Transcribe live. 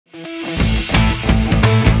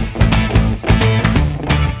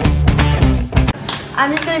I'm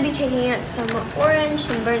just gonna be taking some orange,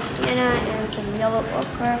 some burnt sienna, and some yellow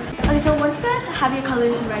ochre. Okay, so once you guys have your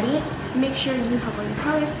colors ready, make sure you have all your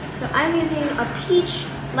colors. So I'm using a peach,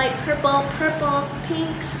 light purple, purple, pink,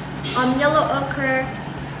 yellow ochre,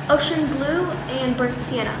 ocean blue, and burnt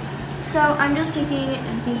sienna. So I'm just taking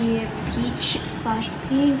the peach slash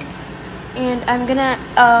pink, and I'm gonna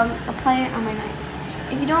apply it on my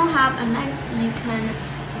knife. If you don't have a knife, you can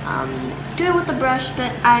do it with a brush,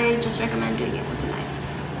 but I just recommend doing it with a knife.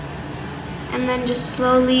 And then just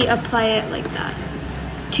slowly apply it like that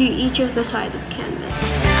to each of the sides of the canvas.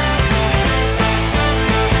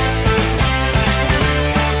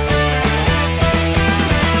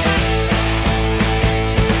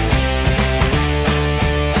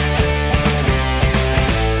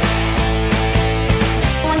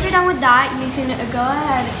 Once you're done with that, you can go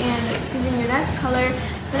ahead and choose your next color.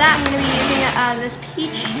 For that, I'm going to be using this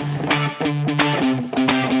peach.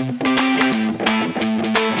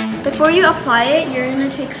 Before you apply it, you're going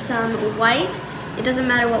to take some white. It doesn't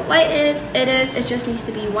matter what white it is, it just needs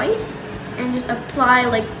to be white. And just apply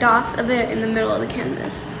like dots of it in the middle of the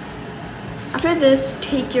canvas. After this,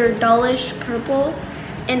 take your dullish purple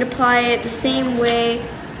and apply it the same way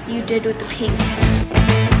you did with the pink.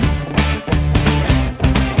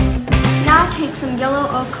 Now take some yellow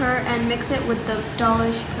ochre and mix it with the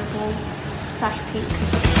dullish purple slash pink.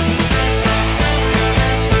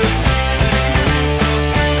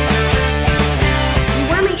 You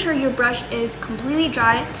want to make sure your brush is completely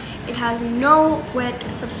dry. It has no wet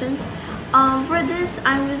substance. For this,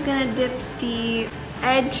 I'm just going to dip the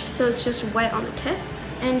edge so it's just wet on the tip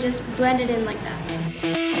and just blend it in like that.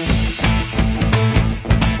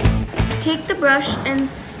 Take the brush and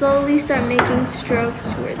slowly start making strokes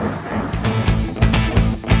toward this side.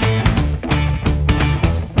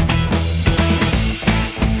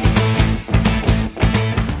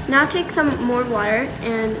 Now take some more water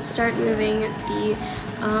and start moving the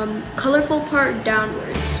colorful part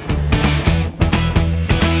downwards.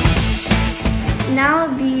 Now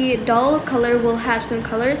the dull color will have some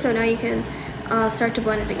color, so now you can start to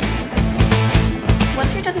blend it again.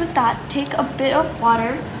 Once you're done with that, take a bit of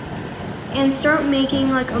water and start making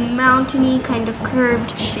like a mountainy kind of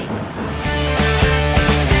curved shape.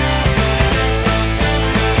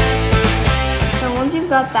 So once you've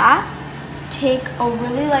got that, take a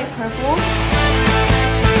really light purple.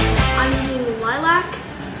 I'm using lilac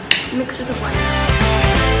mixed with white.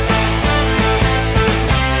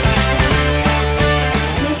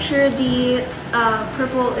 Make sure the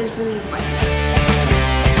purple is really white.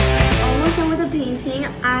 Almost done with the painting.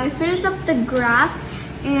 I finished up the grass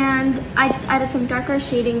and I just added some darker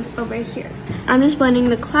shadings over here. I'm just blending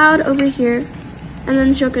the cloud over here and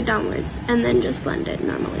then stroke it downwards and then just blend it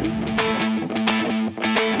normally.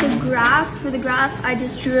 For the grass, I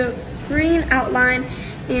just drew a green outline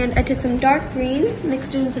and I took some dark green,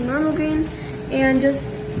 mixed it into normal green, and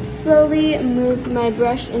just slowly moved my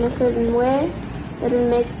brush in a certain way that would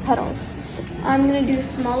make petals. I'm going to do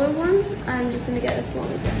smaller ones. I'm just going to get a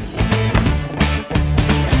smaller brush.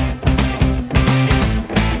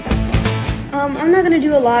 I'm not going to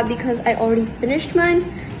do a lot because I already finished mine.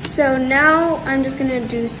 So now I'm just going to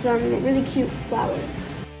do some really cute flowers.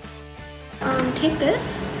 Take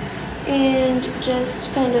this and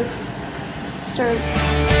just kind of start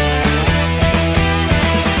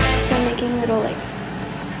making little, like,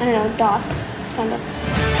 I don't know, dots, kind of.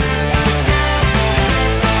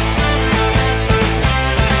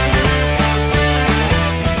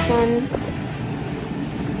 Sun,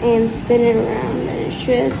 and spin it around, and it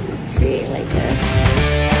should create like a,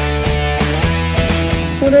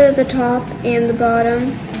 hold it at the top and the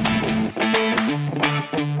bottom.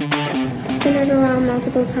 Spin it around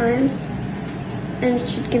multiple times and it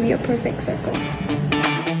should give you a perfect circle.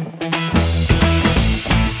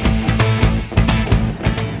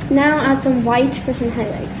 Now add some white for some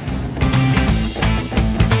highlights.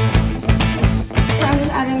 So I'm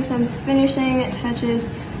just adding some finishing touches,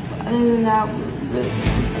 but other than that, really good.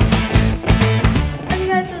 Okay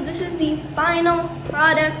guys, so this is the final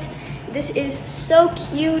product. This is so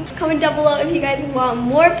cute. Comment down below if you guys want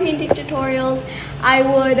more painting tutorials. I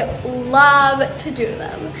would love to do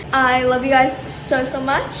them. I love you guys so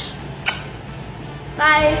much.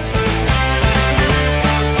 Bye.